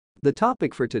The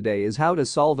topic for today is how to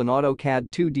solve an AutoCAD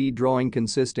 2D drawing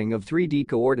consisting of 3D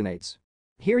coordinates.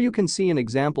 Here you can see an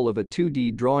example of a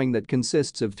 2D drawing that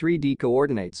consists of 3D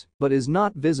coordinates but is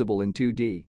not visible in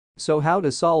 2D. So how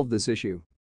to solve this issue?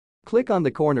 Click on the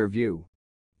corner view.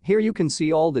 Here you can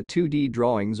see all the 2D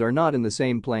drawings are not in the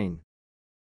same plane.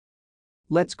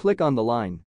 Let's click on the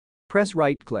line. Press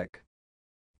right-click.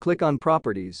 Click on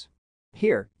Properties.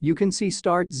 Here, you can see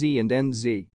Start Z and End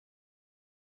Z.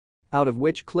 Out of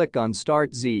which click on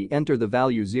Start Z, enter the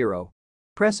value 0.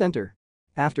 Press Enter.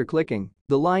 After clicking,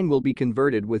 the line will be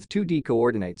converted with 2D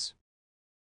coordinates.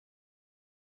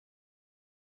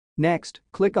 Next,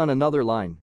 click on another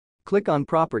line. Click on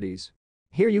Properties.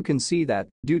 Here you can see that,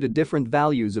 due to different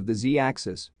values of the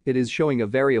Z-axis, it is showing a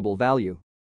variable value.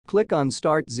 Click on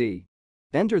Start Z.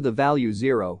 Enter the value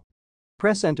 0.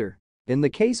 Press Enter. In the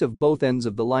case of both ends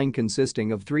of the line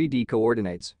consisting of 3D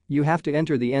coordinates, you have to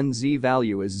enter the end Z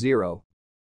value as 0.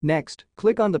 Next,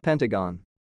 click on the pentagon.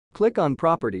 Click on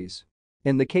Properties.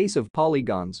 In the case of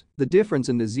polygons, the difference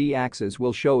in the Z-axis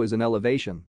will show as an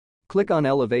elevation. Click on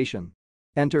Elevation.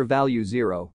 Enter value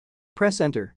 0. Press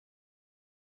Enter.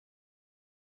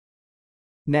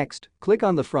 Next, click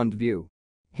on the front view.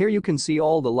 Here you can see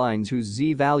all the lines whose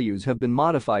Z values have been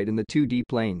modified in the 2D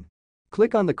plane.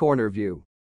 Click on the corner view.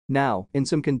 Now, in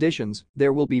some conditions,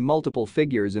 there will be multiple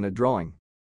figures in a drawing.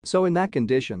 So in that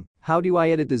condition, how do I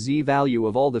edit the Z value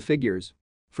of all the figures?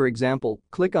 For example,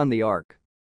 click on the arc.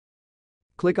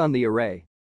 Click on the array.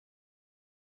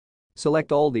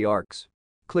 Select all the arcs.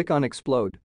 Click on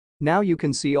Explode. Now you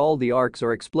can see all the arcs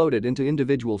are exploded into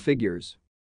individual figures.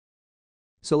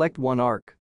 Select one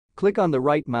arc. Click on the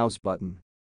right mouse button.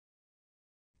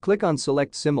 Click on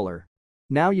Select Similar.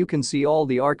 Now you can see all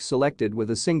the arcs selected with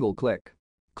a single click.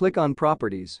 Click on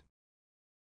Properties.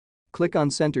 Click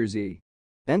on Center Z.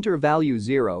 Enter value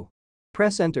 0.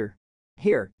 Press Enter.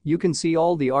 Here, you can see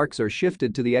all the arcs are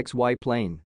shifted to the XY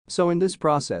plane. So in this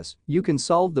process, you can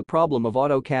solve the problem of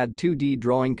AutoCAD 2D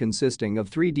drawing consisting of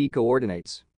 3D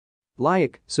coordinates.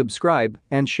 Like, subscribe,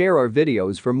 and share our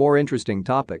videos for more interesting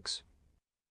topics.